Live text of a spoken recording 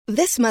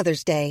This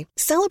Mother's Day,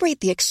 celebrate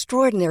the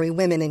extraordinary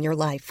women in your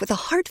life with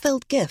a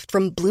heartfelt gift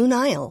from Blue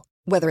Nile.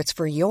 Whether it's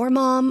for your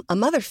mom, a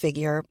mother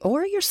figure,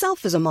 or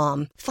yourself as a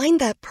mom, find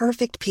that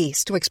perfect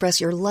piece to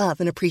express your love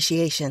and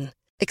appreciation.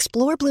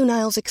 Explore Blue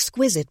Nile's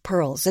exquisite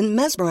pearls and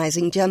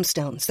mesmerizing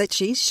gemstones that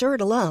she's sure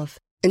to love.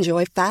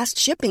 Enjoy fast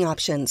shipping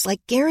options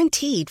like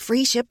guaranteed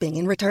free shipping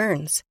and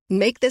returns.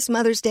 Make this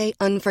Mother's Day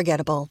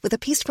unforgettable with a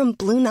piece from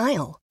Blue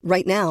Nile.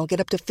 Right now, get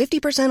up to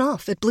 50%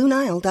 off at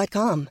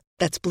BlueNile.com.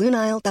 That's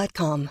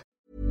BlueNile.com.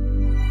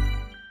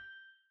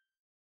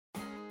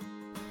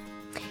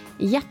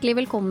 Hjertelig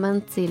velkommen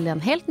til en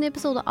helt ny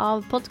episode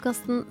av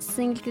podcasten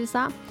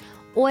Singelkrisa.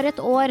 År et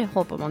år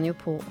håper man jo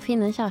på å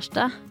finne en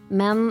kjæreste,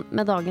 men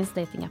med dagens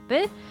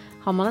datingapper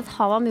har man et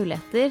hav av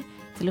muligheter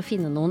til å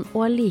finne noen,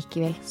 og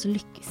allikevel så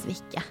lykkes vi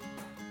ikke.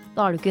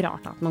 Da er det ikke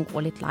rart at man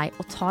går litt lei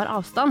og tar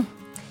avstand.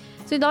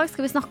 Så i dag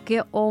skal vi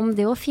snakke om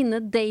det å finne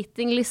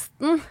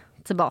datinglisten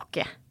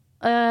tilbake.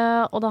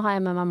 Og da har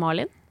jeg med meg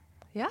Malin.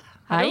 Ja,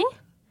 Hei.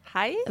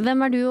 Hei.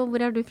 Hvem er du, og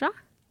hvor er du fra?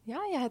 Ja,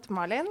 jeg heter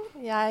Malin.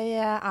 Jeg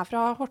er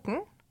fra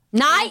Horten.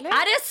 Nei,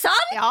 er det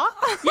sant? Ja.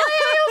 Jeg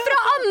er jo fra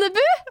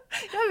Andebu!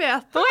 Jeg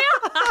vet det.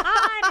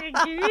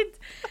 Herregud.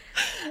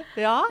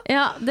 Ja.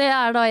 Ja, det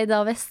er da i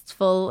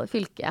Vestfold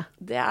fylke.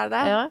 Det er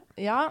det.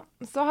 Ja.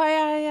 Så har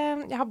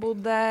jeg har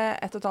bodd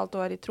 1,5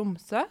 år i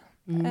Tromsø.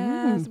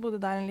 Så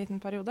bodde der en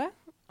liten periode.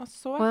 Og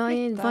så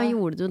Hva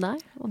gjorde du der?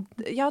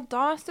 Ja,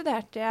 da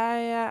studerte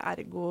jeg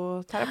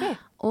ergoterapi.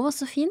 Å,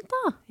 så fint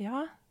da.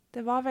 Ja,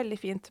 det var veldig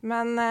fint.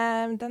 Men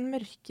den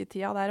mørke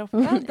tida der oppe,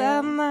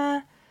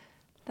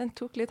 den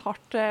tok litt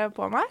hardt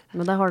på meg.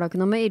 Men det har da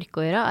ikke noe med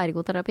yrke å gjøre,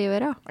 ergoterapi å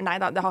gjøre? Nei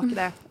da, det har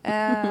ikke det.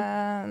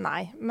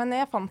 Nei, men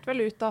jeg fant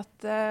vel ut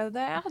at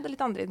jeg hadde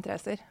litt andre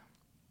interesser.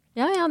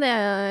 Ja, det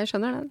jeg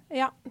skjønner det.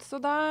 Ja, så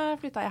da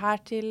flyttet jeg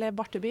her til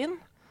Bartebyen.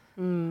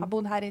 Har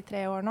bodd her i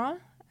 3 år nå.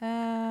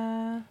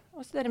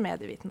 Og studerer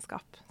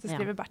medievitenskap. Så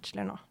skriver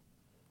bachelor nå.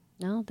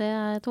 Ja, det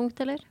er tungt,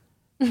 eller?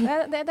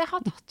 Det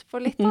har tatt for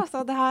litt,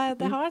 altså. Det har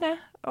det.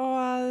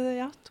 Og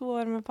ja, 2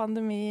 år med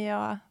pandemi,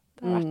 og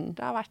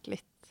det har vært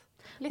litt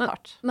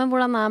hardt. Men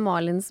hvordan er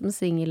Malin som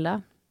single da?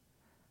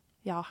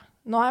 Ja,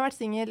 nå har jeg vært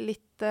single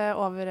litt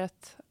over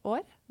 1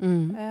 år.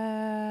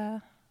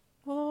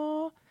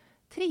 Og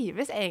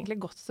trives egentlig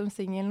godt som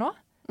single nå.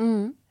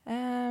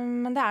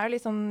 Men det er jo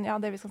litt sånn,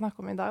 det vi skal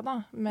snakke om i dag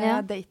da,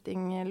 med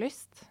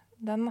datinglyst.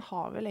 Den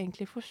har vel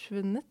egentlig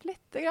forsvunnet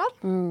litt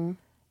grann.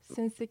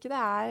 Syns ikke det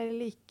er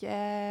like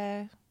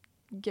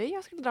gøy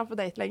å skulle dra på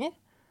date lenger.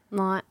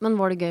 Nei, men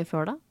var det gøy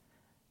før da?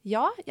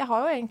 Ja, jeg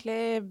har jo egentlig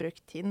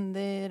brukt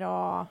Tinder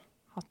og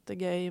hatt det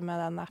gøy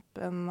med den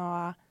appen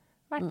og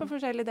vært på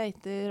forskjellige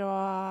dater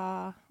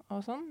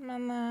og sånn,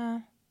 men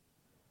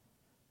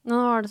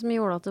hva var det som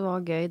gjorde at det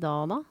var gøy da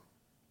og da?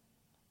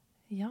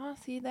 Ja,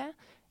 si det.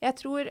 Jeg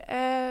tror,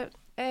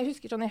 jeg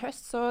husker sånn i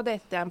høst så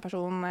datet jeg en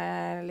person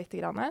litt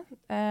grann.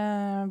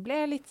 Ble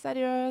litt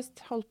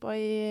seriøst, holdt på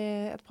i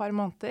et par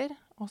måneder,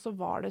 og så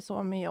var det så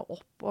mye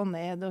opp og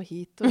ned og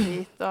hit og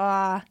dit,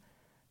 og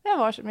det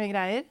var så mye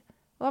greier.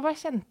 Og da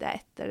bare kjente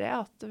jeg etter det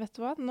at, vet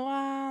du hva, nå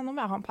må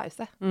jeg ha en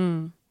pause.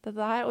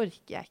 Dette her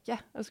orker jeg ikke.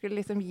 Jeg skulle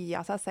liksom gi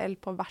av seg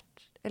selv på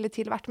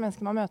til hvert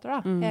menneske man møter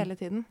da, hele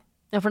tiden.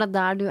 Ja, for det er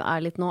der du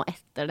er litt nå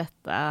etter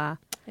dette.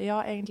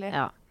 Ja, egentlig.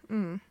 Ja.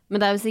 Men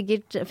det er jo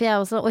sikkert, for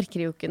jeg også orker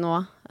jo ikke nå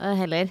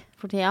heller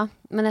for tida,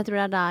 men jeg tror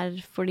det er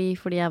der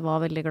fordi jeg var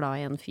veldig glad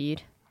i en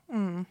fyr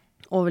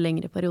over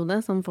lengre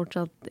periode, som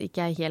fortsatt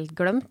ikke er helt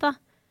glemt da.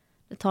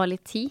 Det tar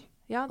litt tid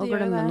å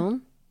glemme noen.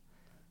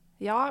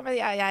 Ja, men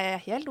jeg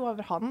er helt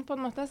over han på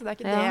en måte, så det er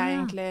ikke det jeg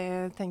egentlig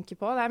tenker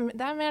på.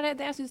 Det er mer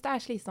det jeg synes det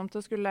er slitsomt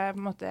å skulle på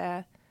en måte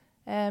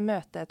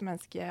møte et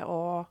menneske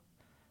og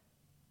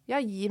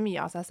gi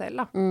mye av seg selv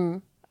da.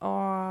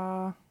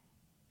 Og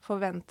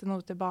forvente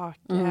noe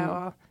tilbake,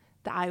 og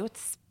det er jo et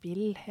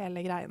spill hele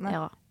greiene.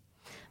 Ja.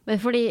 Men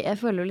fordi jeg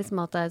føler jo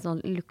liksom at det er et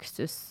sånn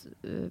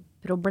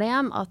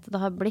luksusproblem at det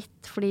har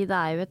blitt, fordi det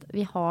er jo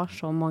vi har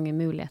så mange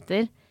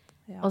muligheter.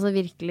 Ja. Altså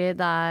virkelig,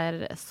 det er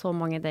så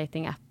mange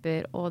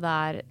datingapper, og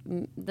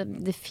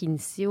det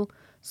finnes jo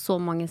så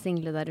mange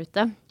single der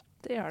ute.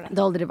 Det gjør det. Det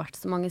har aldri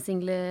vært så mange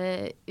single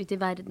ute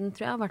i verden,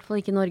 tror jeg, i hvert fall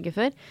ikke i Norge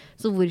før.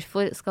 Så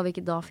hvorfor skal vi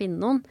ikke da finne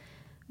noen?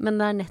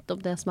 Men det er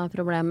nettopp det som er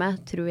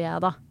problemet, tror jeg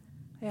da.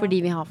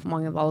 Fordi vi har for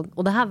mange valg.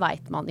 Og det her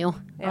vet man jo.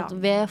 At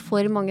ved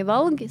for mange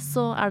valg,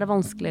 så er det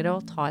vanskeligere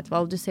å ta et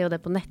valg. Du ser jo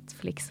det på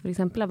Netflix, for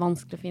eksempel. Det er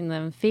vanskelig å finne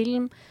en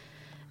film.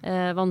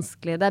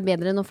 Vanskelig. Det er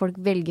bedre når folk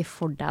velger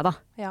for deg, da.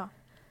 Ja.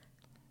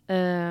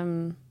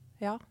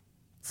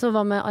 Så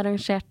hva med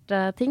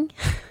arrangerte ting?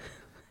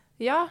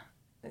 Ja.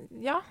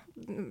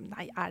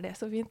 Nei, er det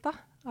så fint da?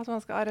 At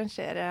man skal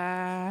arrangere...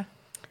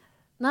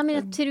 Nei, men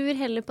jeg tror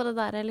heller på det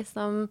der,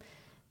 liksom,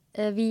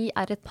 vi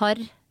er et par,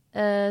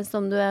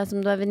 som du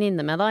er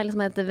venninne med da, eller som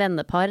er et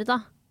vennepar da.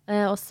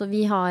 Også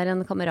vi har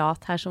en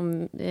kamerat her som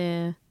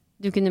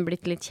du kunne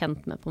blitt litt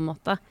kjent med på en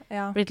måte.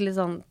 Ja. Blitt litt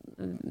sånn,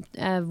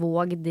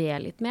 våg det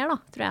litt mer da,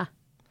 tror jeg.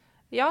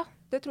 Ja,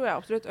 det tror jeg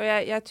absolutt. Og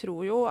jeg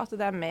tror jo at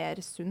det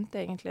mer sunt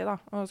egentlig da,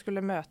 å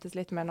skulle møtes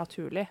litt mer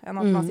naturlig, enn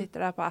at man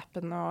sitter der på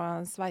appen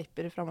og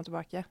sveiper frem og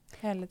tilbake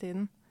hele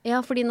tiden.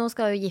 Ja, fordi nå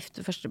skal jo Gift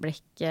ved første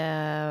blikk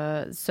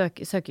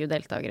søke jo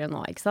deltakere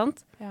nå, ikke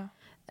sant? Ja.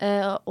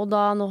 Og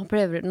da nå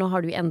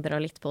har du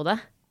endret litt på det.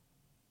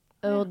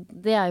 Og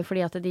det jo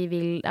fordi at de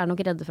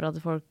nok redde for at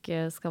folk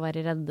skal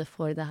være redde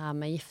for det her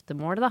med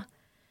giftermål, da.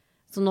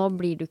 Så nå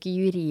blir du ikke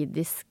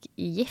juridisk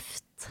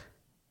gift.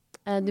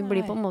 Du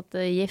blir på en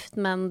måte gift,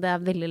 men det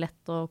veldig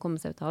lett å komme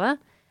seg ut av det.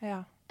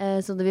 Ja.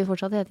 Så det vil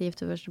fortsatt hete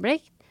Gift ved første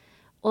blikk.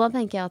 Og da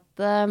tenker jeg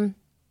at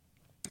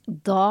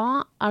da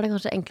det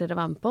kanskje enklere å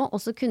være med på,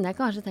 og så kunne jeg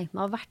kanskje tenkt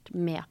meg å ha vært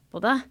med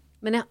på det.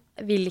 Men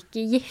jeg vil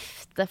ikke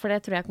gifte, for det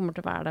tror jeg kommer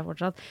til å være der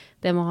fortsatt.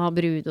 Det med å ha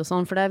brud og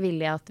sånn, for det vil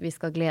jeg at vi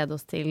skal glede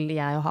oss til,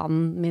 jeg og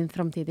han, min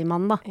fremtidige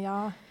mann, da. Ja,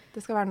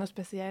 det skal være noe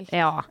spesielt.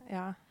 Ja.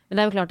 Ja. Men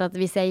det jo klart at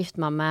hvis jeg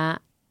gifter meg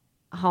med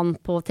han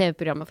på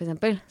TV-programmet for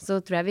eksempel, så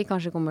tror jeg vi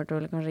kanskje kommer til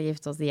å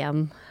gifte oss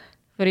igjen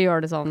for å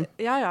gjøre det sånn.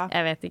 Ja, ja.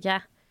 Jeg vet ikke.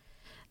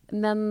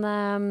 Men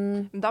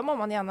da må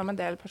man gjennom en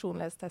del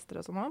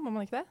personlighetstester og sånn også, må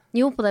man ikke det?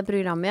 jo, på det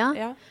programmet, ja.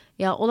 Ja.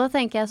 Ja, og da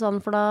tenker jeg sånn,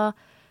 for da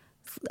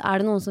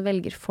det noen som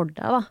velger for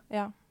deg, da.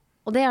 Ja.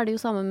 Og det det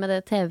jo sammen med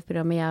det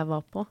TV-programmet jeg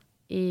var på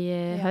i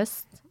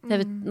høst.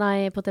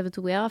 På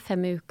TV2, ja.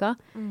 5 i uka.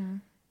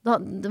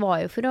 Det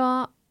var jo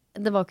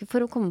det var ikke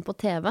for å komme på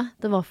TV.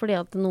 Det var fordi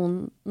at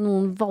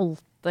noen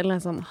valgte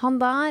liksom, han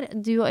der,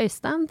 du og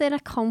Øystein, dere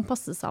kan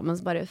passe sammen.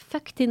 Så bare,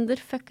 fuck Tinder,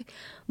 fuck.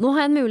 Nå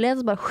har jeg en mulighet,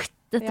 så bare,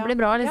 dette blir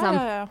bra,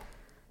 liksom.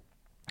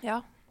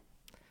 Ja.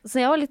 Så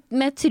jeg var litt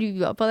mer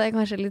trua på det,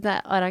 kanskje litt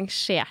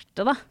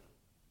arrangerte, da.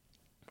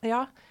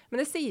 Ja, men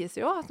det sies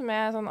jo at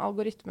med sånn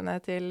algoritmene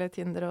til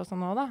Tinder og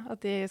sånn også da,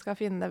 at de skal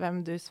finne hvem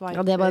du swiper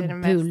Ja, det bare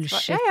mest.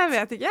 bullshit. Ja, jeg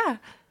vet ikke.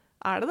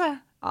 Det?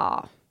 Ja,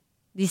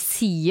 de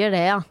sier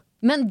det, ja.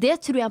 Men det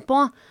tror jeg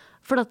på.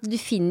 For at du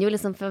finner jo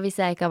liksom, for hvis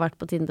jeg ikke har vært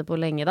på Tinder på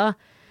lenge da,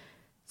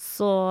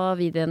 så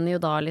vil den jo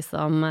da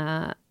liksom,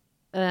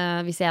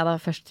 hvis jeg da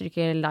først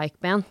trykker like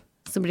på en,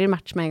 så blir det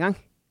match med en gang.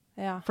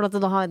 Ja. For at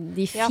da har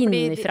de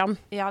finner fram.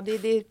 Ja, de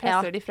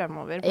presser de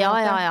fremover. På Ja,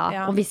 en måte.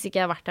 ja. Og hvis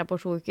ikke jeg har vært der på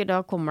 2 uker, da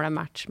kommer det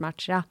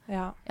match, ja.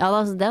 Ja. Ja, da,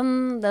 så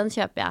den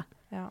kjøper jeg.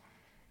 Ja.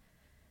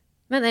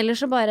 Men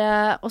ellers så bare,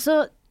 og så,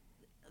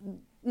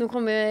 nå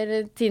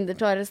kommer Tinder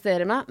til å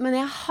arrestere meg, men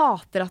jeg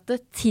hater at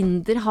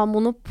Tinder har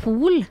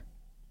monopol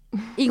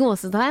i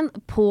gåsetegn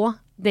på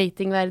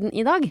datingverden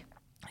i dag.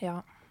 Ja.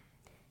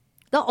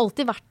 Det har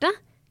alltid vært det.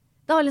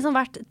 Det har liksom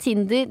vært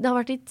Tinder, det har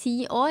vært i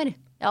 10 år.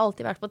 Jeg har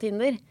alltid vært på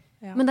Tinder.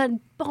 Ja. Men det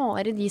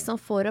bare de som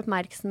får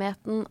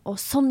oppmerksomheten, og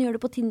sånn gjør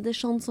det på Tinder,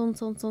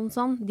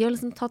 sånn. De har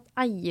liksom tatt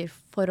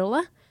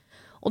eierforholdet.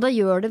 Og da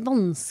gjør det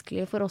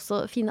vanskelig for oss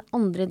å finne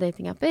andre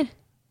datingapper.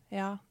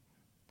 Ja.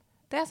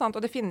 Det sant,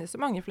 og det finnes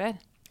jo mange flere.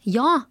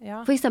 Ja,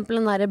 Ja. for eksempel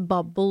den der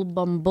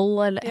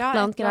Bumble, eller et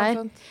eller annet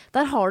greier.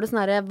 Der har du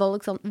sånne der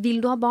valg sånn,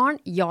 vil du ha barn?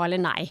 Ja eller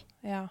nei?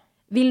 Ja.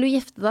 Vil du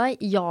gifte deg?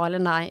 Ja eller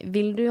nei?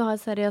 Vil du ha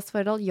et seriøst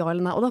forhold? Ja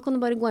eller nei? Og da kan du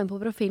bare gå inn på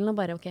profilen og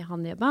bare, ok,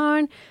 han gjør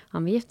barn,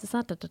 han vil gifte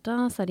seg,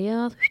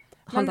 seriøst.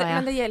 Men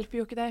det hjelper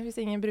jo ikke det hvis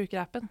ingen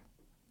bruker appen.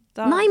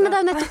 Nei, men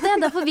det nettopp det.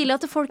 Derfor vil jeg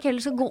at folk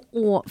heller skal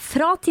gå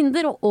fra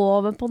Tinder og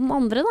over på den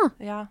andre, da.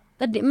 Ja.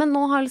 Men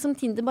nå har liksom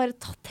Tinder bare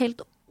tatt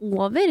helt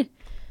over.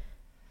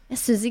 Jeg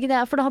synes ikke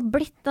det for det har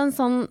blitt en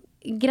sånn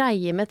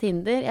greie med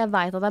Tinder. Jeg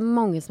vet at det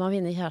mange som har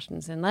vunnet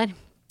kjæresten sin der.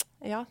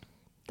 Ja,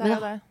 det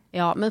det.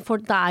 Ja, men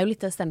det jo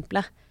litt det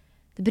stempelet.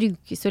 Det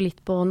brukes jo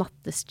litt på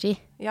nattestid.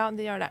 Ja,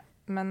 det gjør det.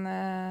 Men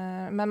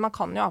man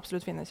kan jo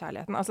absolutt finne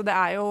kjærligheten. Altså,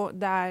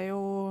 det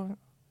jo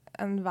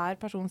enhver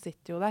person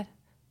sitter jo der.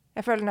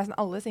 Jeg føler nesten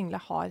alle single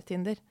har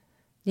Tinder.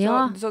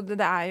 Ja. Så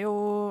det jo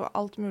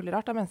alt mulig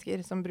rart av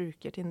mennesker som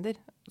bruker Tinder,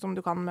 som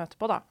du kan møte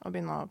på da, og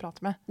begynne å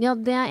prate med. Ja,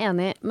 det jeg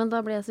enig i. Men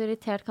da blir jeg så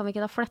irritert. Kan vi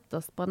ikke da flette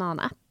oss på en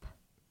annen app?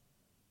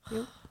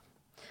 Jo.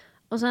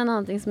 Og så en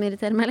annen ting som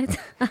irriterer meg litt,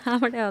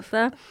 var det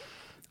at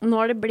nå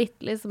har det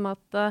blitt liksom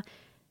at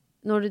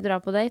når du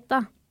drar på date da,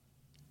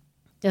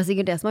 det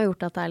sikkert det som har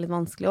gjort at det litt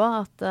vanskelig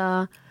også,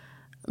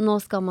 at nå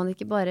skal man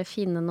ikke bare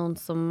finne noen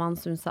som man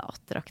synes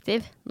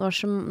attraktiv. Nå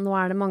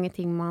det mange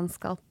ting man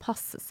skal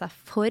passe seg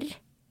for.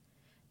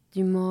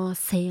 Du må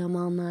se om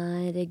han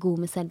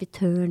god med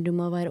servitøren, du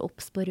må være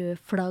obs på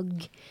rød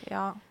flagg.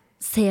 Ja.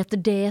 Se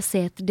etter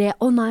det.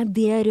 Å nei,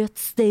 det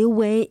rødt, stay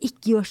away,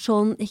 ikke gjør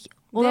sånn. Ikke.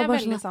 Det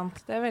veldig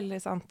sant, det veldig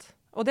sant.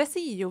 Og det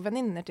sier jo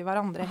venninner til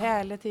hverandre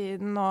hele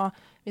tiden, og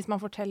hvis man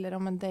forteller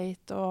om en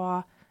date,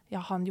 og ja,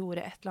 han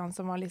gjorde et eller annet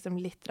som var liksom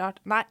litt rart.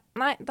 Nei,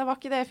 det var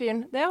ikke det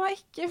fyren. Det var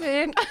ikke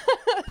fyren.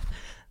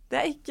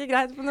 Det ikke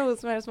greit på noe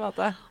som helst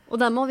måte. Og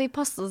der må vi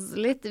passe oss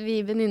litt, vi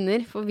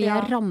venninner, for vi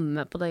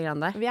ramme på det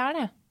greiene der. Vi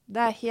det.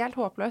 Det helt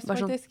håpløst,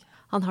 bare faktisk.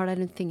 Sånn, han har det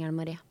rundt fingeren,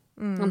 Marie.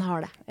 Han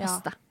har det. Pass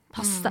det.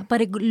 Pass deg,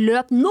 bare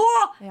løp nå!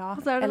 Ja.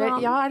 Og så er det Eller,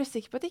 sånn. ja, er du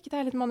sikker på at ikke det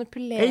er litt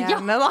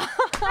manipulerende, da?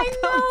 Han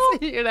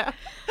sier det.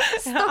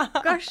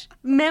 Stakkars.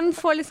 Menn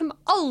får liksom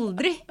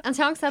aldri en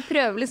sjanse. Jeg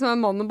prøver liksom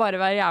en mann å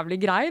bare være jævlig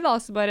grei, da.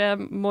 Så bare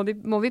må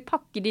vi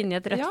pakke det inn i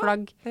et rødt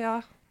flagg.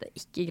 Ja. Det er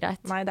ikke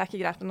greit. Nei, det er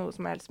ikke greit på noe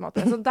som helst måte.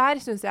 Så der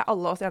synes jeg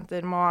alle oss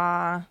jenter må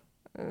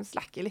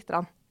slakke litt,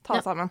 ta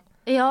sammen.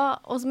 Ja,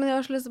 og så må jeg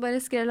også lyst til å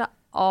bare skrelle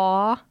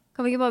av.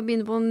 Kan vi ikke bare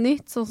begynne på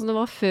nytt, sånn som det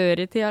var før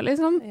i tida,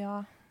 liksom?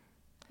 Ja.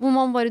 Hvor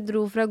man bare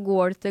dro fra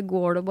gård til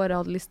gård og bare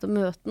hadde lyst til å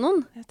møte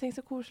noen. Jeg tenkte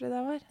så koselig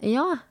det var.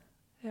 Ja.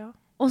 Ja.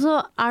 Og så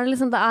er det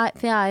liksom,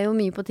 for jeg er jo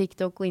mye på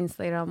TikTok og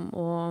Instagram,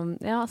 og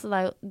ja, så det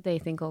er jo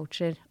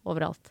datingcoacher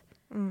overalt.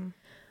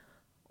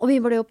 Og vi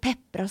ble jo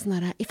peppra sånn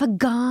her, if a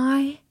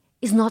guy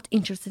is not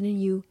interested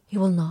in you, he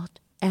will not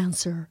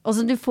answer. Og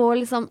så du får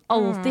liksom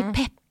alltid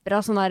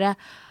peppra sånn her,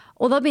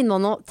 og da begynner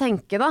man å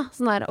tenke da,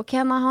 sånn her, ok,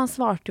 nei, han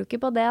svarte jo ikke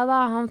på det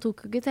da, han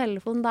tok jo ikke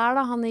telefonen der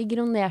da, han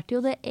ignorerte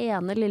jo det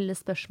ene lille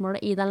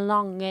spørsmålet i den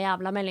lange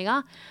jævla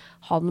meldinga.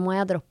 Han må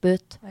jeg droppe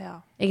ut.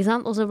 Ja. Ikke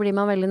sant? Og så blir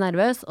man veldig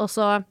nervøs, og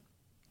så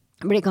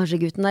blir kanskje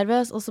gutten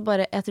nervøs, og så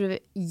bare,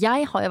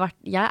 jeg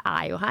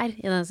er jo her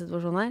i denne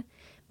situasjonen her,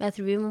 men jeg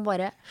tror vi må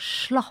bare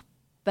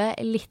slappe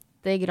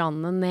litt grann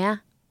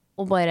ned,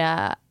 og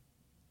bare,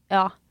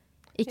 ja,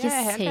 ikke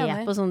se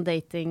på sånn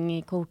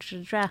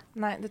datingcoacher, tror jeg.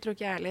 Nei, det tror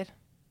ikke jeg heller.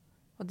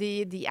 Og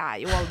de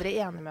er jo aldri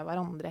enige med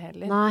hverandre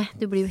heller. Nei,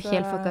 du blir jo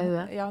helt fucka i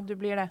huet. Ja, du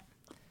blir det.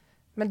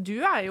 Men du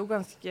er jo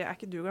er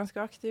ikke du ganske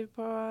aktiv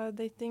på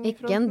dating?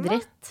 Ikke en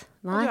dritt.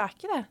 Nei. Og du er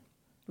ikke det?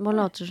 Bare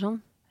later sånn.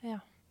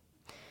 Ja.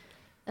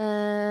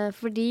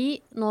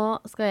 Fordi nå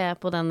skal jeg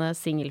på denne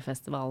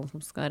singelfestivalen som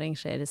skal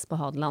arrangeres på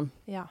Hadeland.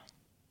 Ja.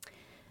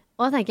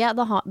 Og da tenker jeg,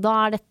 da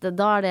er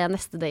det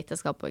neste date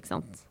jeg skal på, ikke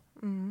sant?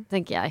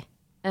 Tenker jeg.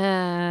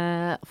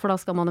 For da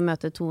skal man jo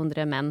møte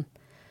 200 menn.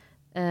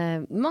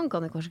 Man kan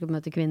jo kanskje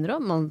møte kvinner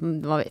også,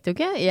 man vet jo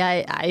ikke.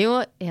 Jeg er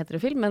jo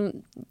heterofil, men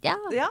ja.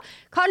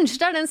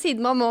 Kanskje det er den siden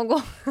man må gå.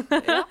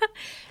 Ja.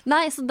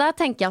 Nei, så der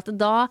tenker jeg at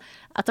da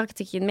er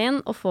taktikken min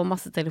å få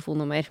masse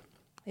telefonnummer.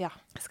 Ja.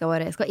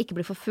 Jeg skal ikke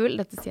bli for full,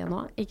 dette sier jeg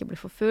nå. Ikke bli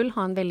for full,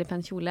 ha en veldig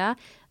pen kjole,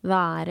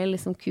 være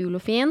liksom kul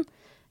og fin.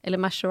 Eller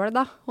meg selv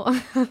da.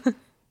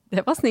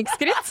 Det var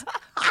snikskrytt.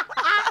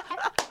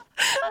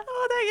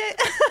 Det er gøy.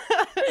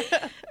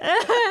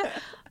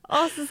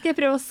 Og så skal jeg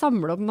prøve å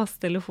samle opp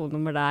masse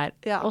telefonnummer der.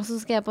 Ja. Og så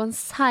skal jeg på en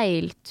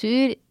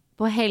seiltur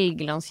på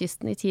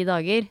Helgelandskysten i 10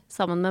 dager,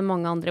 sammen med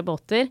mange andre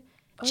båter.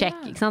 Check,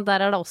 ikke sant?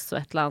 Der er det også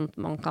et eller annet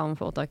man kan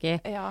få tak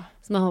i,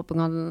 som jeg håper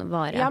kan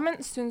vare. Ja,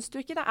 men syns du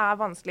ikke det er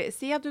vanskelig?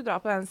 Si at du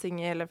drar på den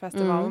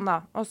singelfestivalen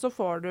da, og så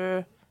får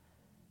du...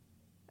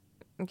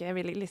 Ok, jeg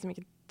vil liksom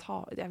ikke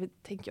ta...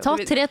 Ta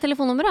 3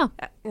 telefonnummer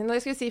da. Nå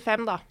skal vi si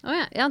 5 da.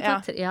 Ja,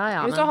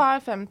 hvis du har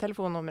 5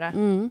 telefonnumre,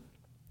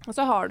 og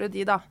så har du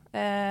de da,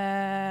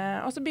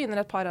 og så begynner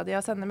et par av de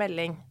å sende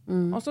melding,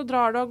 og så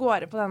drar du av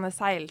gårde på denne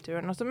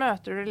seilturen, og så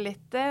møter du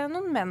litt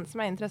noen menn som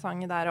er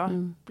interessante der også.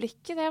 Blir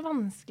ikke det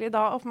vanskelig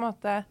da å på en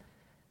måte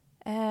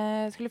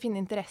skulle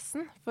finne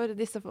interessen for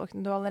disse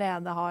folkene du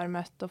allerede har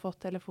møtt og fått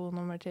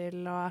telefonnummer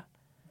til? Og...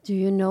 Do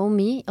you know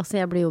me?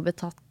 Altså, jeg blir jo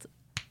betatt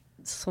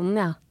sånn,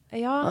 ja.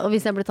 Og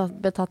hvis jeg blir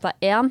betatt av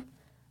en,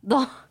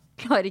 da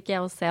klarer ikke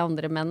jeg å se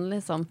andre menn,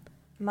 liksom.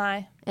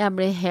 Nei. Jeg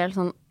blir helt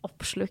sånn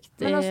oppslukt.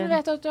 Men hvordan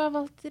vet du at du har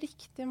valgt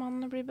riktig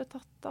mann å bli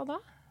betatt av da?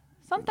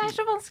 Sant? Det er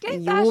så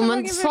vanskelig. Jo,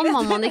 men sånn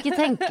må man ikke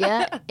tenke.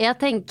 Jeg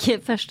tenker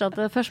først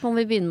må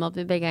vi begynne med at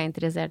vi begge er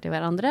interessert i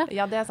hverandre.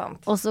 Ja, det er sant.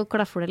 Og så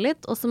klaffer det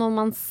litt, og så må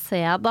man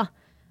se da.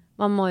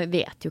 Man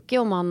vet jo ikke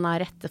om man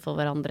er rette for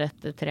hverandre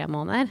etter 3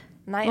 måneder.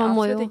 Nei, man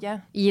må jo absolutt ikke.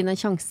 Gi den en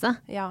sjanse.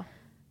 Ja.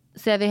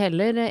 Så jeg vil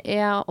heller,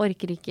 jeg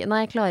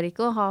klarer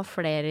ikke å ha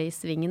flere i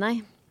svingen, nei.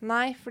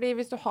 Nei, fordi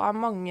hvis du har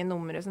mange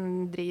numre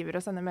som driver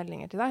og sender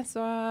meldinger til deg, så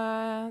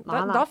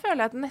da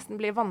føler jeg at det nesten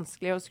blir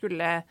vanskelig å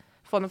skulle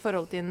få noe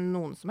forhold til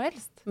noen som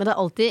helst. Men det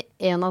er alltid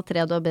 1 av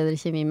 3 du har bedre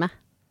kjemi med.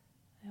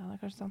 Ja, det er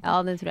kanskje sant. Ja,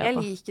 det tror jeg på. Jeg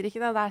liker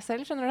ikke det der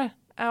selv, skjønner du.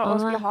 Å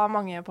skulle ha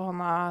mange på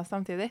hånda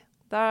samtidig.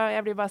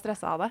 Jeg blir bare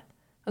stresset av det.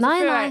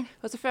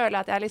 Og så føler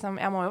jeg at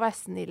jeg må jo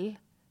være snill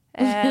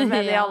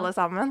med de alle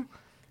sammen.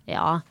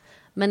 Ja,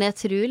 men jeg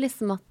tror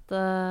liksom at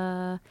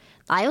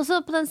nei, og så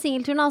på den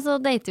singelturen så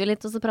dater vi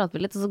litt, og så prater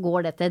vi litt, og så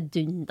går det til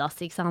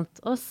dundas, ikke sant?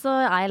 Og så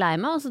er jeg lei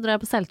meg, og så drar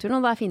jeg på selvturen,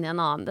 og da finner jeg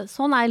en annen.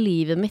 Sånn er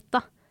livet mitt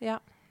da. Ja.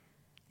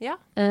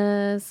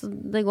 Så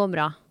det går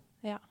bra.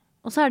 Ja.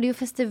 Og så er det jo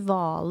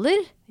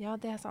festivaler. Ja,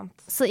 det er sant.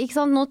 Så ikke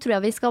sant, nå tror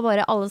jeg vi skal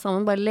alle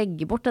sammen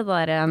legge bort det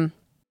der...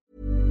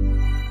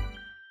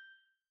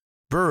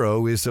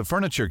 Burrow is a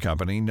furniture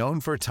company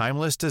known for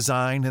timeless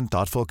design and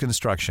thoughtful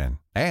construction,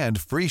 and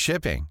free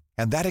shipping,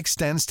 and that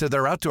extends to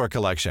their outdoor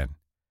collection.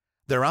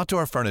 Their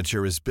outdoor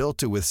furniture is built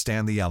to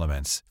withstand the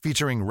elements,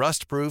 featuring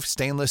rust-proof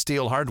stainless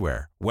steel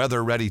hardware,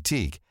 weather-ready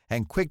teak,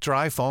 and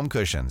quick-dry foam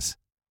cushions.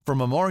 For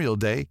Memorial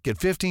Day, get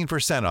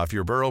 15% off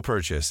your Burrow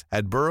purchase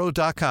at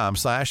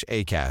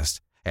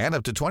burrow.com/acast, and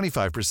up to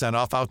 25%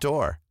 off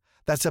outdoor.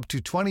 That's up to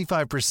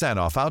 25%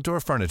 off outdoor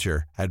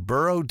furniture at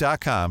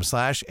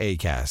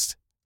burrow.com/acast.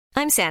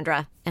 I'm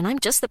Sandra, and I'm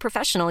just the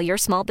professional your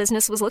small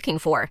business was looking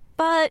for.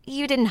 But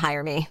you didn't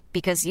hire me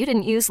because you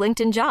didn't use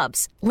LinkedIn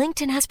Jobs.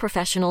 LinkedIn has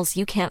professionals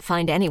you can't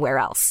find anywhere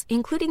else,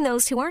 including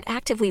those who aren't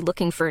actively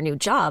looking for a new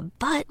job,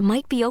 but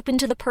might be open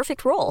to the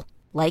perfect role,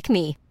 like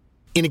me.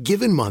 In a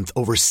given month,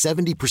 over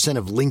 70%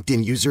 of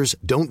LinkedIn users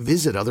don't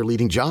visit other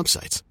leading job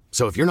sites.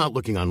 So if you're not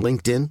looking on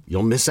LinkedIn,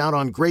 you'll miss out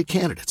on great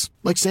candidates,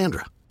 like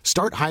Sandra.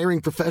 Start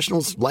hiring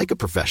professionals like a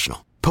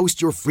professional. Post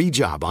your free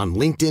job on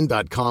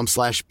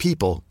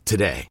linkedin.com/people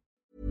today.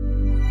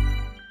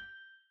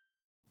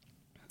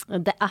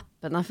 Det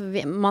appene,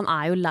 for man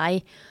jo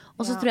lei.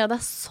 Og så tror jeg det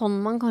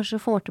sånn man kanskje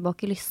får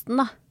tilbake lysten,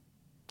 da.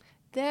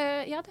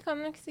 Det kan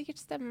nok sikkert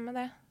stemme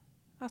det.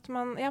 At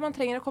man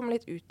trenger å komme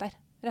litt ut der,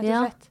 rett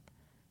og slett.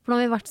 For nå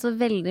har vi vært så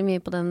veldig mye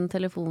på den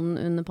telefonen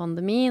under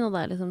pandemien, og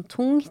det liksom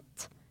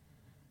tungt.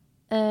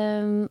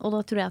 Og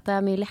da tror jeg at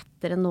det mye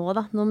lettere nå,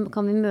 da. Nå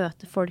kan vi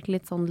møte folk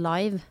litt sånn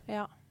live.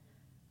 Ja,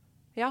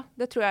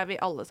 det tror jeg vi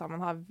alle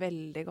sammen har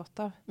veldig godt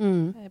av.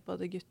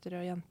 Både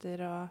gutter og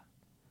jenter og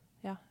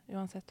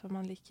uansett hva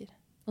man liker.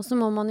 Og så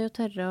må man jo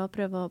tørre å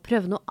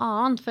prøve noe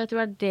annet, for jeg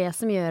tror det det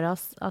som gjør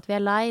oss at vi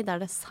lei. Det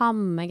det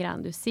samme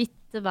greiene. Du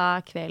sitter hver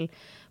kveld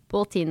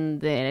på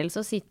Tinder, eller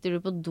så sitter du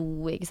på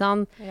do, ikke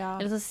sant? Ja.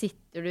 Eller så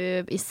sitter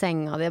du i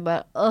senga di og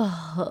bare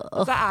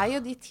Og så jo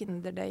de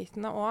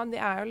Tinder-datene også, de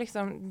jo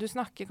liksom, du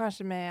snakker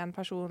kanskje med en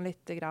person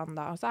litt grann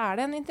da, og så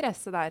det en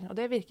interesse der, og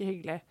det virker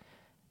hyggelig.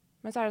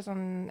 Men så det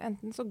sånn,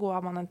 enten så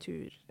går man en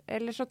tur,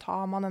 eller så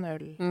tar man en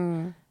øl.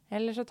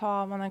 Eller så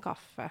tar man en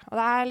kaffe. Og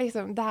det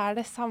liksom,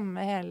 det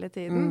samme hele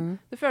tiden.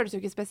 Det føles jo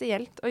ikke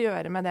spesielt å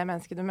gjøre med det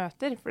mennesket du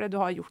møter, fordi du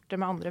har gjort det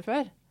med andre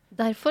før.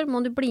 Derfor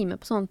må du bli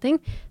med på sånne ting,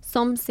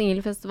 som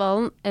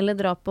Singelfestivalen, eller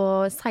dra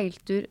på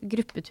seiltur,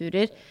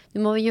 gruppeturer. Du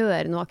må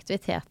gjøre noen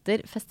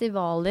aktiviteter,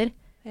 festivaler.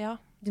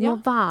 Du må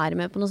være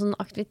med på noen sånne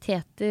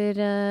aktiviteter,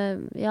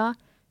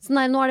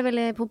 Sånn nå det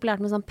veldig populært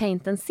med sånn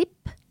paint and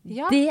sip.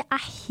 Det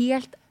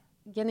helt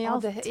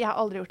genialt. Jeg har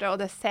aldri gjort det, og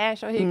det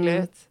ser så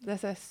hyggelig ut. Det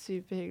ser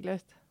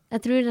superhyggelig ut. Jeg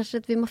tror rett og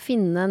slett vi må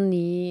finne en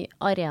ny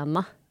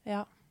arena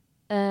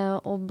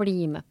og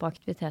bli med på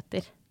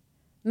aktiviteter.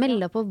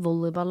 Meld deg på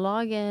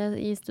volleyballag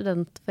i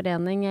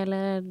studentforening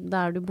eller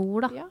der du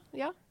bor, da.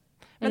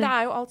 Men det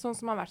jo alt sånn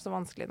som har vært så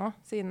vanskelig nå,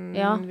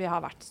 siden vi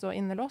har vært så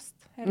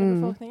innelåst, hele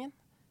befolkningen.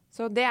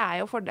 Så det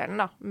jo fordelen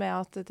da, med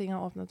at ting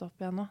har åpnet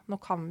opp igjen nå. Nå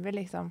kan vi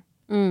liksom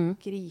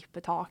gripe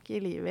tak i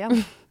livet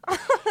igjen.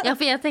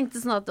 For jeg tenkte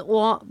sånn at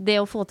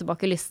det å få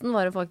tilbake lysten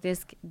var å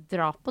faktisk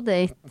dra på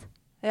date.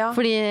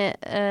 Fordi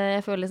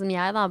jeg føler liksom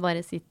jeg da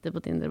bare sitter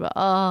på Tinder og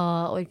bare,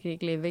 orker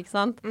ikke livet, ikke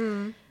sant?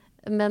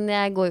 Men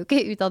jeg går jo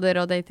ikke ut av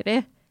døra og dater i.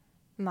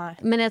 Nei.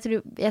 Men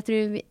jeg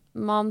tror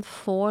man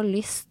får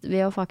lyst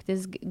ved å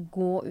faktisk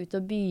gå ut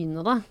og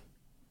begynne da.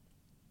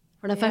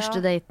 For den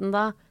første daten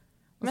da.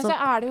 Men så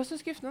det jo så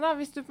skuffende da,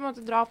 hvis du på en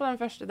måte drar på den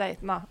første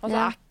daten da, og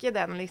så ikke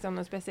den liksom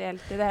noe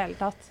spesielt i det hele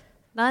tatt.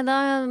 Nei,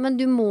 men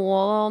du må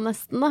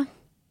nesten da.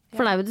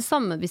 For det jo det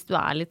samme hvis du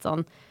litt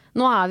sånn,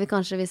 nå vi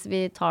kanskje, hvis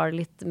vi tar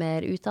litt mer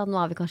ut da, nå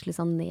vi kanskje litt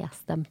sånn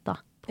nedstemt da,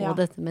 på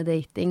dette med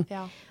dating.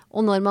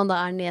 Og når man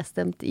da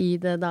nedstemt i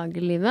det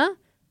daglige livet,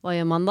 hva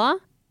gjør man da?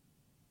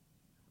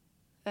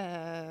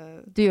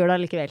 Du gjør det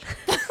allikevel.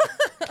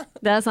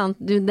 Det sant,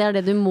 det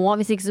det du må,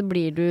 hvis ikke så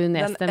blir du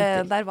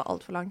nedstemt. Der var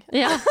alt for lang.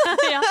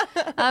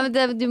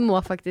 Men du må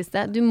faktisk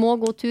det. Du må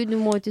gå tur, du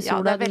må ut i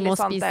sola, du må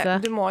spise.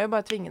 Du må jo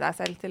bare tvinge deg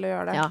selv til å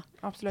gjøre det.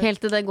 Absolutt.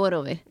 Helt til det går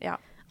over.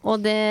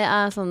 Og det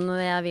sånn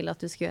jeg vil at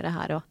du skal gjøre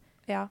her også.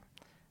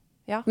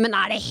 Men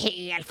det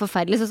helt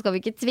forferdelig, så skal vi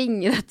ikke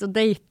tvinge deg til å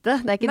date.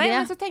 Det ikke det.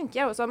 Men så tenker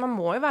jeg også at man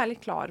må jo være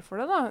litt klar for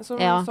det da,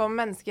 som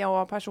menneske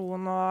og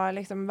person, og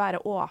liksom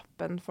være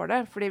åpen for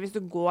det. Fordi hvis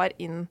du går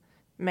inn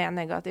med en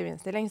negativ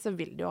innstilling, så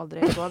vil det jo aldri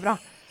gå bra.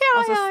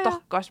 Altså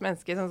stakkars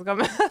mennesker som skal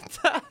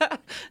møte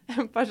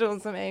en person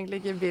som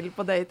egentlig ikke vil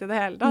på date i det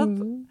hele tatt.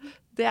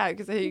 Det jo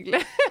ikke så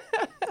hyggelig.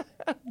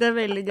 Det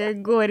veldig gøy.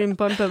 Går inn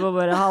på en pub og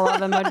bare, halla,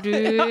 hvem du?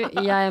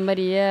 Jeg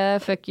Marie,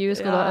 fuck you,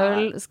 skal du ha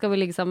øl? Skal vi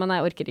ligge sammen? Nei,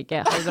 jeg orker ikke.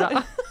 Ha det bra.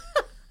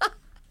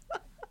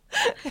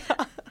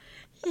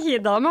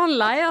 Da man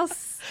lei, ass.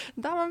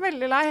 Da man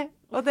veldig lei.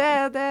 Og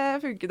det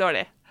funker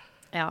dårlig.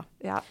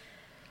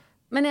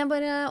 Men jeg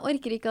bare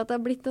orker ikke at det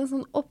har blitt en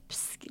sånn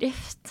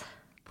oppskrift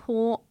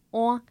på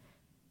å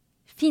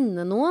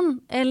finne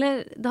noen.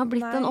 Eller det har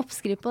blitt en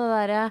oppskrift på det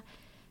der,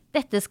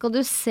 dette skal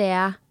du se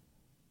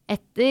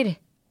etter.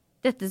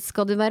 Dette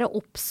skal du være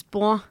obs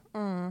på.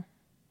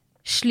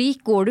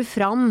 Slik går du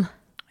fram.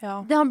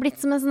 Det har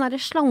blitt som en sånn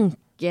der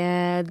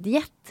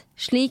slankediett.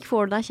 Slik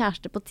får du deg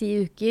kjæreste på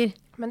 10 uker.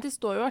 Men det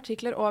står jo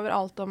artikler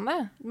overalt om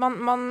det.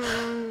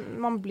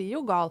 Man blir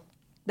jo gal.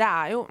 Det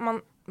jo,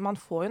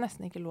 man får jo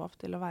nesten ikke lov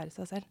til å være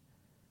seg selv.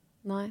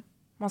 Nei.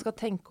 Man skal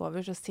tenke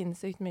over så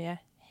sinnssykt mye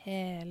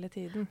hele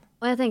tiden.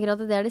 Og jeg tenker at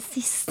det det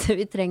siste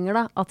vi trenger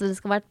da, at det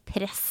skal være et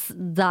press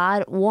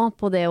der også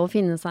på det å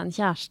finne seg en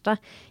kjæreste.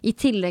 I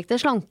tillegg til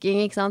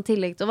slanking, ikke sant? I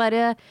tillegg til å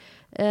være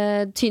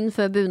tynn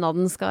før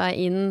bunaden skal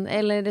inn,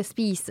 eller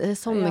spise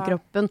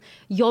sommerkroppen,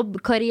 jobb,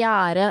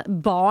 karriere,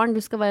 barn,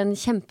 du skal være en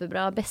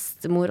kjempebra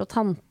bestemor og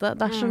tante.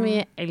 Det så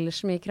mye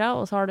ellers mye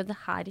krav, og så har du det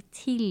her i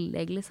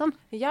tillegg, liksom.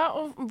 Ja,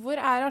 og hvor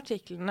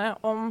artiklene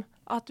om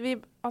at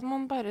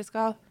man bare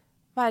skal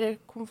være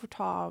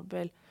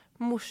komfortabel,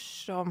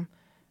 morsom,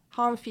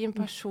 ha en fin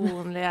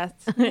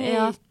personlighet,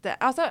 nyte.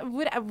 Altså,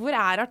 hvor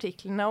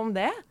artiklene om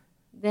det?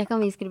 Det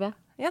kan vi skrive.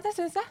 Ja, det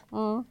synes jeg.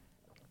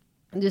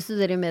 Du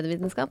studerer jo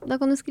medievitenskap. Da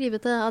kan du skrive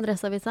til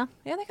Adresseavisa.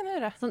 Ja, det kan du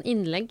gjøre. Sånn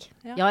innlegg.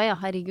 Ja,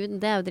 herregud,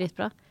 det jo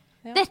dritbra.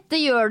 Ja. Dette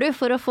gjør du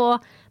for å få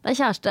deg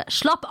kjæreste.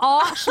 Slapp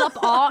av,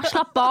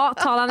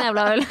 ta deg en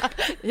jævla øl.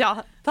 Ja,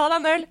 ta deg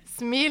en øl,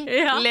 smil,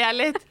 le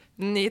litt,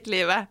 nyt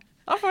livet.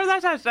 Da får du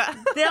deg kjæreste.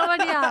 Det har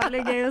vært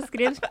jævlig gøy å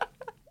skrive.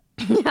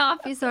 Ja,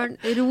 fy søren.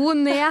 Ro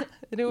ned.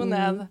 Ro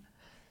ned.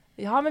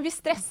 Ja, men vi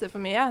stresser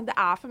for mye. Det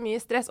for mye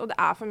stress, og det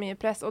for mye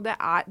press, og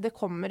det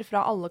kommer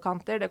fra alle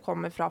kanter. Det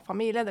kommer fra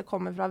familie, det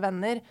kommer fra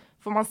venner.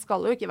 For man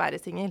skal jo ikke være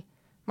singel.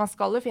 Man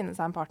skal jo finne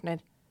seg en partner.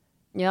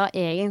 Ja,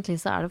 egentlig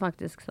så det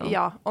faktisk sånn.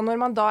 Ja, og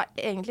når man da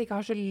egentlig ikke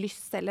har så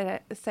lyst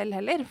selv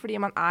heller, fordi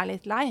man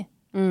litt lei,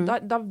 da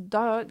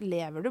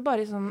lever du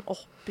bare i sånn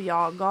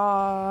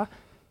oppjaga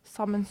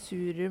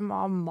sammensurium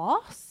av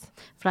mas.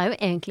 For det jo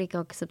egentlig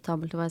ikke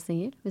akseptabelt å være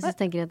singel, hvis du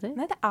tenker etter.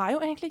 Nei, det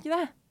jo egentlig ikke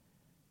det.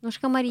 Når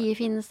skal Marie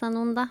finne seg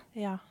noen, da?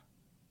 Ja.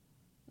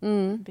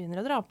 Begynner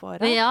å dra på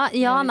året.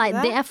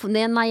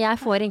 Nei, jeg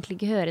får egentlig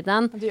ikke høre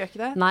den. Du gjør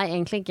ikke det? Nei,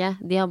 egentlig ikke.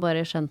 De har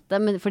bare skjønt det,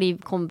 for de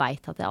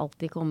vet at jeg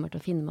alltid kommer til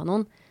å finne meg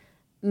noen.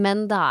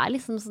 Men det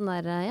liksom sånn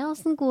der, ja,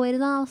 hvordan går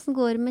det da? Hvordan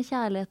går det med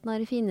kjærligheten?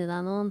 Har du funnet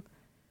deg noen?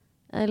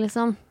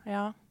 Liksom.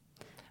 Ja.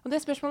 Og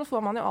det spørsmålet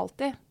får man jo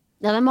alltid.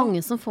 Ja, det mange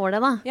som får det,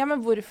 da. Ja,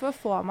 men hvorfor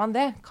får man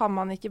det? Kan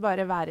man ikke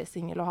bare være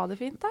singel og ha det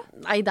fint, da?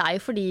 Nei, det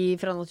jo fordi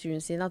fra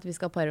naturens side at vi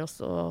skal pare oss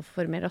og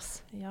formere oss.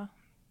 Ja.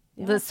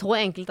 Det så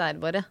enkelt det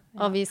bare.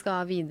 Og vi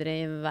skal videre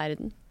i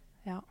verden.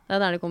 Ja. Det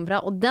der det kommer fra.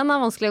 Og den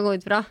vanskelig å gå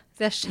ut fra.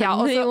 Så jeg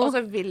skjønner jo. Og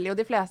så vil jo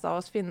de fleste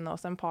av oss finne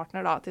oss en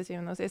partner da, til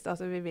syvende og sist.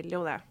 Altså, vi vil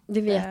jo det.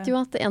 De vet jo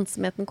at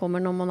ensomheten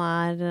kommer når man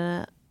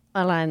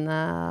alene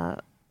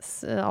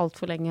alt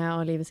for lenge av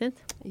livet sitt.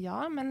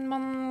 Ja, men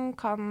man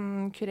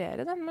kan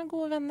kurere den med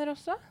gode venner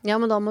også. Ja,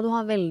 men da må du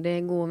ha veldig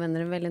gode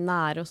venner, veldig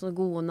nære, og så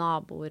gode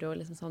naboer, og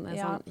liksom sånn, en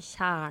sånn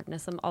kjerne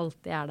som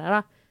alltid der,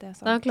 da.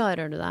 Da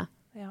klarer du det.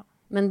 Ja.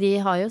 Men de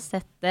har jo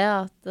sett det,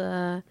 at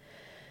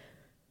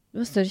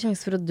du har større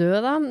sjanse for å dø,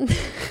 da.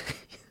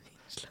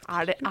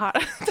 Det?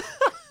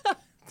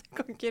 Du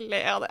kan ikke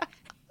le av det.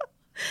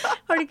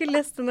 Har du ikke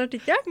lest den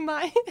artikkelen?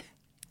 Nei.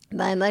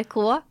 Det NRK.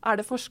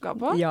 Det forsket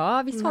på? Ja,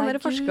 hvis faen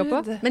det forsket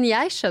på. Men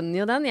jeg skjønner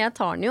jo den, jeg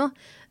tar den jo.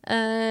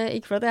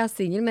 Ikke for at jeg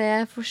singel, men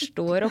jeg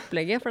forstår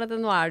opplegget, for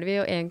nå det vi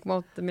jo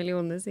 1,8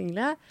 millioner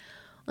single.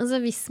 Og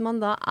så hvis man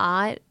da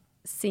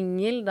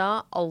singel da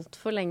alt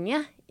for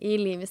lenge i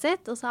livet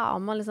sitt, og så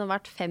har man liksom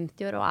vært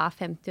 50 år og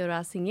 50 år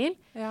og singel,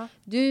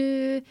 du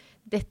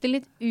detter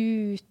litt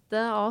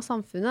ute av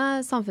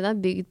samfunnet.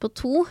 Samfunnet bygd på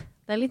to.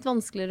 Det litt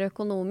vanskeligere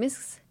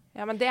økonomisk.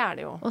 Ja, men det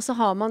det jo. Og så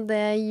har man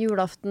det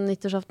julaften,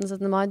 nyttårsaften,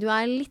 17. mai. Du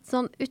litt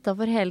sånn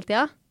utenfor hele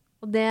tida,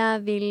 og det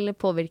vil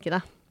påvirke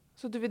deg.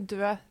 Så du vil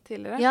dø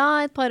tidligere?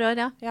 Ja, et par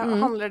år, ja.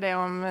 Handler det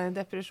om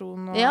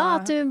depresjon? Og... Ja,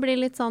 at du blir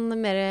litt sånn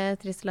mer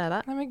trist og lei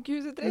deg. Nei, men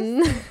Gud, så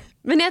trist.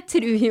 Men jeg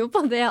tror jo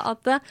på det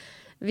at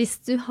hvis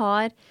du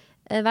har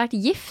vært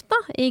gift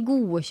da, i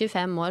gode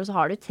 25 år,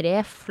 så har du 3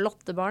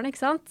 flotte barn,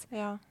 ikke sant?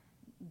 Ja.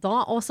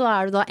 Da, og så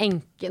du da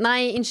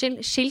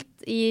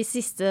skilt i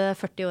siste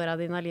 40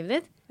 årene dine av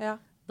livet ditt. Ja.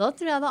 Da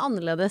tror jeg det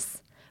annerledes.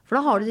 For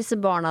da har du disse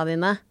barna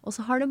dine, og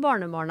så har du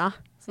barnebarna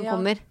som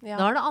kommer. Ja.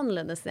 Da det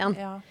annerledes igjen.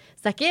 Ja.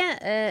 Så det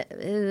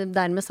ikke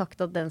dermed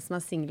sagt at den som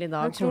single i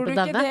dag kommer til å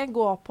daue. Men tror du ikke det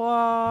går på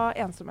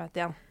ensomhet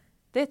igjen?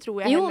 Det tror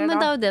jeg heller da. Jo, men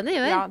det jo det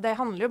gjør. Ja, det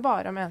handler jo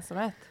bare om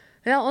ensomhet.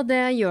 Ja, og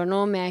det gjør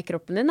noe med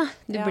kroppen din, da.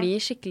 Du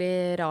blir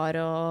skikkelig rar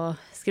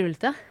og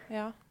skrullete.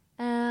 Ja.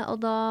 Og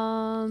da...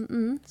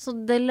 så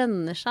det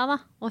lønner seg da,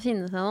 å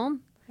finne seg noen.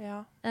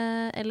 Ja.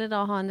 Eller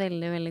da ha en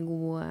veldig, veldig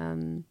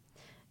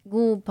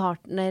god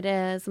partner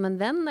som en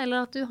venn,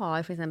 eller at du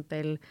har for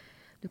eksempel,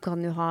 du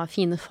kan jo ha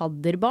fine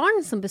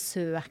fadderbarn som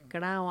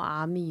besøker deg og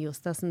mye hos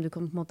deg, som du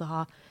kan på en måte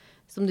ha,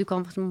 som du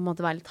kan på en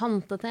måte være litt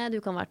tante til,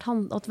 du kan være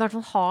tante, at du i hvert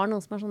fall har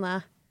noen som sånne,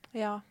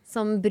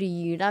 som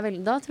bryr deg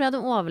veldig, da tror jeg du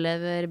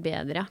overlever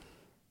bedre.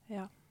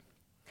 Ja.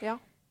 Ja.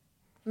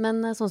 Men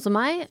sånn som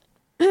meg,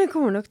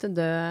 kommer nok til å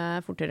dø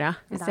fortere.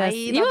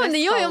 Jo, men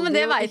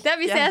det vet jeg.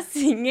 Hvis jeg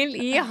singel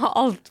i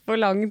alt for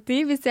lang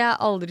tid, hvis jeg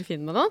aldri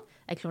finner meg noen,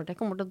 klart jeg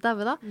kommer til å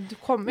daue da. Du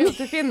kommer jo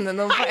til å finne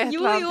noen på et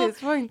eller annet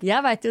tidspunkt.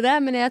 Jeg vet jo det,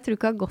 men jeg tror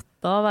ikke jeg har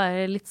godt av å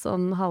være litt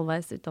sånn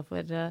halvveis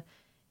utenfor.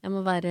 Jeg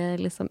må være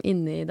liksom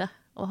inne i det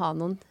og ha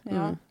noen.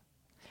 Ja.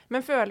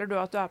 Men føler du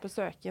at du på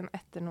søken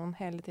etter noen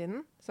hele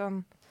tiden?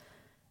 Sånn...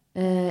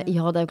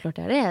 ja, det jo klart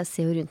jeg det. Jeg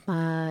ser jo rundt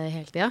meg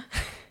hele tiden.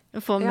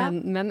 For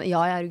menn,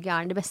 ja, jeg jo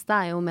gæren. Det beste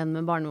jo menn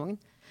med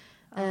barnevogn.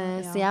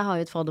 Så jeg har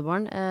jo et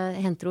fadderbarn.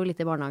 Henter henne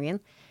litt i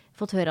barnehagen.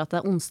 fått høre at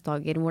det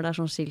onsdager hvor det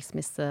sånn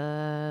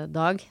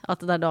skilsmissedag.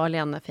 At det da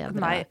alenefedre.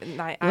 Nei,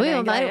 det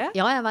greie?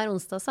 Ja, hver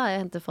onsdag så har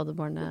jeg hentet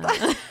fadderbarnet.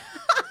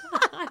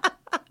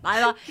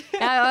 Neida,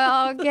 jeg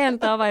har ikke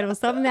hentet hver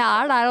onsdag, men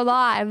jeg der, og da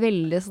jeg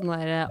veldig sånn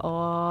der,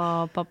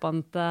 pappaen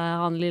til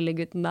han lille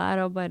gutten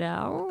der, og bare,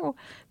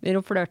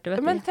 begynner å flørte,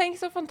 vet du. Men tenk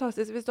så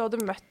fantastisk hvis du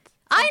hadde møtt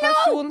I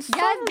know!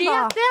 Jeg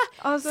vet det!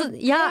 Altså, så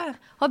jeg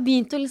har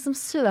begynt å liksom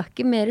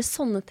søke mer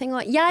sånne ting.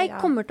 Og jeg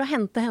kommer til å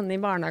hente henne i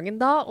barnehagen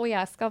da, og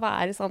jeg skal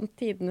være sånn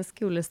tidenes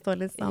kuleste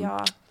og liksom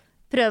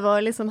prøve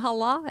å liksom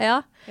halla.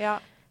 Ja.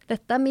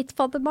 Dette mitt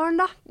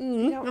fadderbarn da.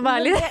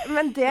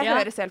 Men det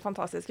høres helt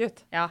fantastisk ut.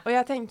 Ja. Og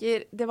jeg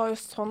tenker, det var jo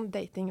sånn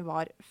dating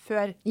var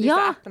før disse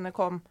appene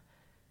kom.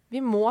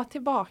 Vi må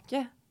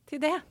tilbake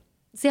til det.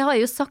 Så jeg har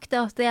jo sagt det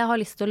at jeg har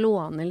lyst til å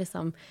låne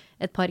liksom,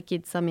 et par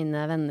kids av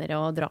mine venner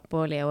og dra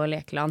på Leo og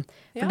Lekeland.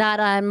 For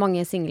der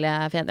mange single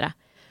fedre.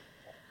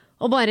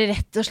 Og bare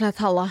rett og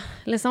slett halla,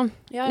 liksom.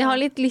 Jeg har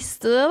litt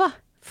lyst til det da.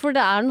 For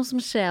det noe som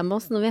skjer med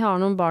oss når vi har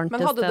noen barn til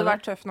stede. Men hadde du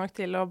vært tøff nok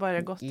til å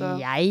bare gått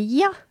og...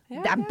 Ja.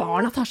 Det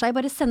barna tar seg.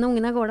 Bare sende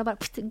ungene av gårde. Bare,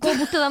 gå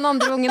bort til den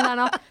andre ungen der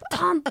nå.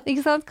 Ta den,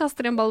 ikke sant?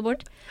 Kaster en ball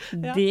bort.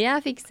 Det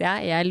fikser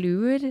jeg. Jeg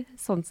lurer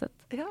sånn sett.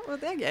 Ja, og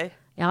det gøy.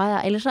 Ja.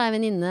 Ellers er jeg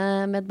venninne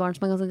med et barn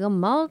som ganske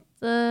gammelt.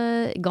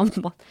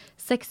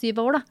 6-7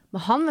 år da.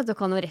 Men han vet du,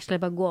 kan jo rett og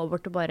slett bare gå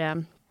bort og bare...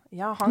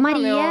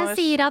 Marie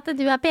sier at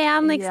du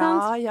pen, ikke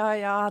sant?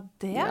 Ja,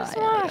 det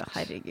smart.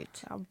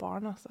 Herregud. Ja,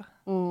 barn altså.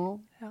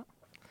 Ja.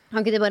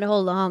 Han kunne bare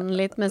holde han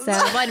litt mens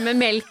jeg varmer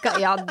melka.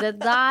 Ja, det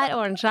der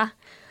ordner seg.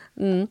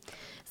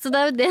 Så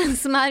det jo det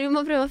som vi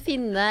må prøve å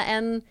finne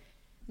en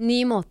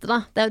ny måte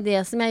da. Det jo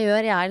det som jeg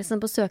gjør. Jeg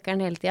liksom på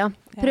søkeren hele tiden.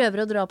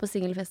 Prøver å dra på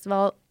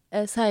singelfestival,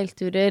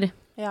 seilturer.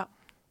 Ja.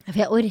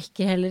 For jeg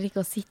orker heller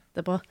ikke å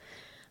sitte på.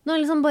 Nå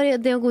liksom bare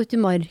det å gå ut i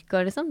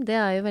marka, liksom, det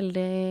jo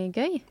veldig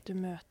gøy. Du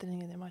møter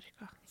ingen i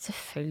marka.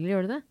 Selvfølgelig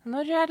gjør du det.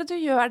 Når det du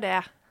gjør det?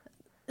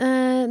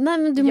 Nei,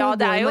 men du må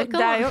gå i marka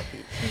da.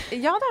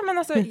 Ja da,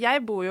 men altså, jeg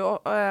bor jo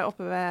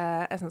oppe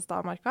ved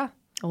Essensdalmarka.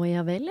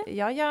 Ja vel?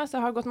 Ja, så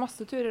jeg har gått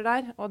masse turer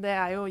der, og det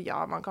jo,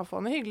 man kan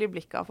få noe hyggelig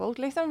blikk av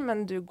folk, liksom,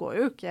 men du går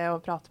jo ikke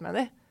og prater med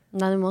dem.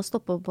 Nei, du må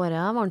stoppe opp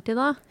bare varmt i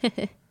da.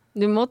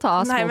 Du må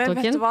ta smalltalken. Nei, men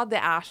vet du hva, det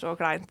så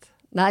kleint.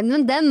 Nei,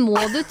 men den må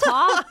du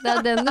ta.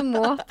 Det den du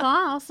må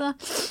ta, altså.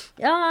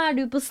 Ja,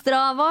 du på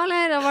Strava,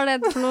 eller? Hva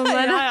det for noe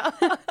der?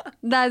 Ja.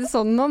 Det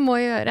sånn man må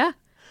gjøre.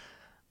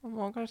 Man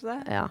må kanskje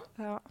det. Ja.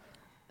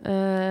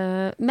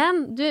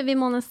 Men du, vi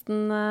må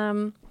nesten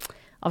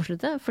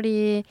avslutte,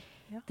 fordi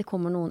det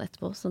kommer noen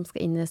etterpå som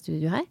skal inn i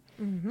studio her.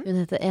 Hun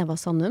heter Eva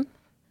Sandum,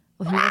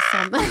 og hun var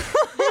sammen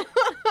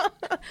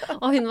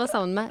og hun var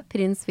sammen med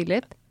prins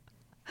Philip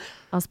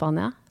av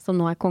Spania, som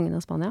nå kongen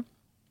av Spania.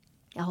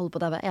 Jeg holder på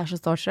det, jeg så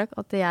starstruck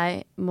at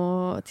jeg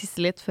må tisse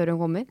litt før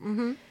hun kommer.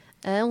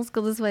 Hun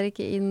skal dessverre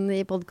ikke inn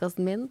i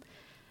podcasten min,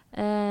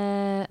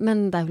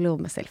 men det vel lov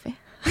med selfie.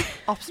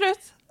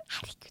 Absolutt.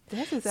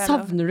 Herregud,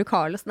 savner du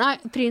Carlos? Nei,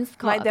 prins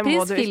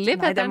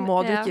Philip. Nei, det må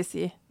du ikke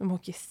si. Du må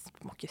ikke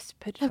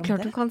spørre om det.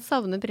 Klart du kan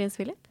savne prins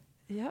Philip.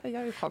 Ja, vi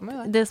kan jo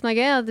det. Det som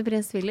gøy at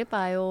prins Philip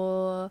jo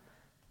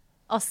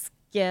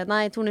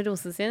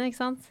Tornerose sin, ikke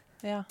sant?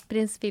 Ja.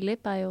 Prins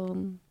Philip jo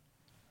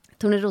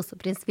Tornerose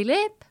prins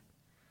Philip.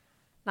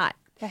 Nei.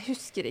 Jeg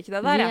husker ikke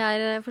det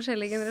der, Vi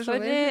forskjellige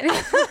generasjoner.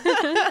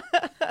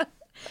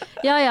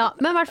 Ja,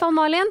 men i hvert fall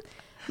Malin.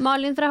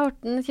 Malin fra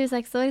Horten,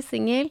 26 år,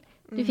 single.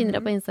 Du finner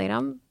deg på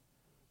Instagram.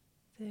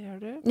 Det gjør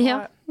du? Ja.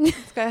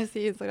 Skal jeg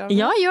si Instagram?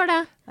 Ja, gjør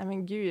det. Nei,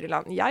 men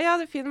Guriland. Ja,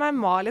 du finner meg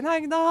Malin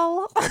Haugdal.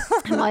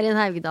 Malin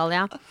Haugdal,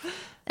 ja.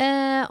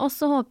 Og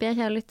så håper jeg,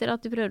 kjære lytter,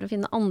 at du prøver å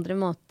finne andre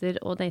måter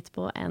å date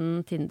på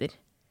enn Tinder.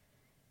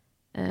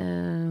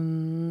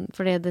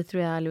 For det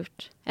tror jeg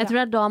lurt. Jeg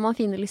tror det da man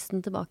finner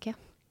lysten tilbake.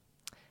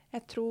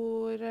 Jeg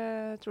tror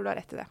du har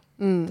rett i det.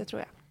 Det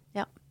tror jeg.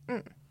 Ja.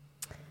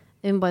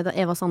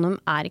 Eva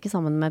Sandum ikke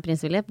sammen med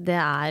prins Philip. Det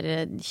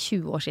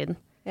 20 år siden.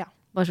 Ja.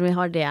 Bare så vi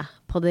har det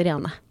på det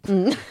rene.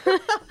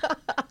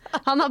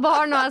 Han har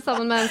barn og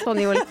sammen med en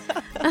spanjol.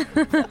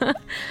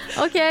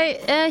 Ok,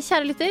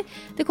 kjære lytter.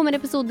 Det kommer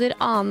episoder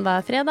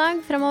hver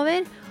fredag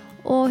fremover.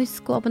 Og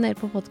husk å abonnere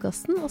på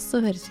podcasten. Og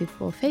så høres vi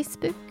på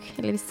Facebook.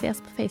 Eller vi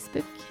ses på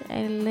Facebook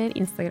eller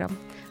Instagram.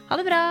 Ha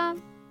det bra!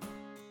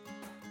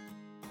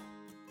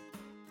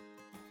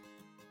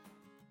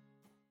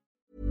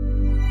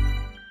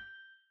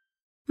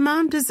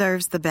 Mom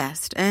deserves the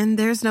best, and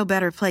there's no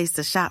better place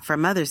to shop for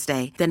Mother's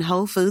Day than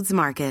Whole Foods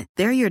Market.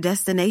 They're your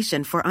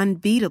destination for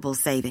unbeatable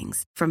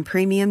savings, from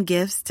premium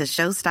gifts to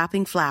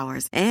show-stopping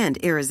flowers and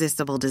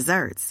irresistible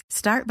desserts.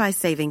 Start by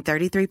saving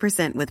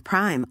 33% with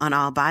Prime on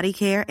all body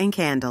care and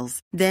candles.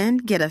 Then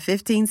get a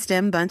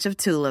 15-stem bunch of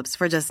tulips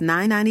for just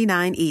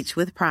 $9.99 each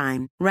with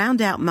Prime.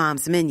 Round out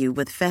Mom's menu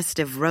with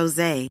festive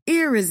rosé,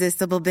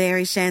 irresistible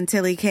berry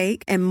chantilly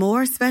cake, and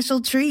more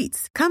special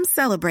treats. Come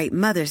celebrate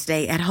Mother's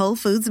Day at Whole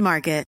Foods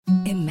Market.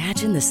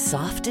 Imagine the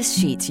softest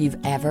sheets you've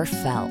ever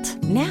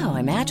felt. Now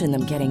imagine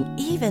them getting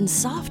even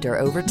softer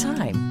over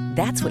time.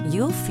 That's what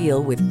you'll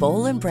feel with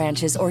Boll &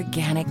 Branch's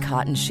organic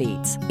cotton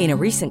sheets. In a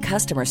recent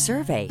customer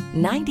survey,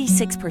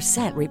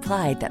 96%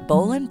 replied that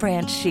Boll &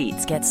 Branch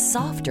sheets get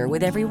softer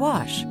with every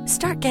wash.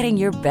 Start getting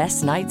your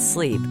best night's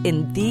sleep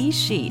in these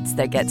sheets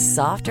that get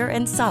softer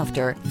and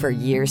softer for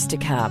years to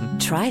come.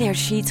 Try their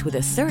sheets with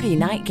a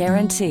 30-night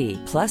guarantee.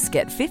 Plus,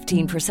 get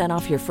 15%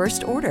 off your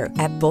first order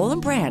at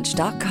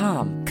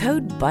bollandbranch.com.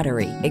 Code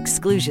BUTTERY.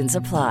 Exclusions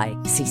apply.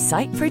 See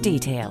site for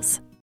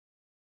details.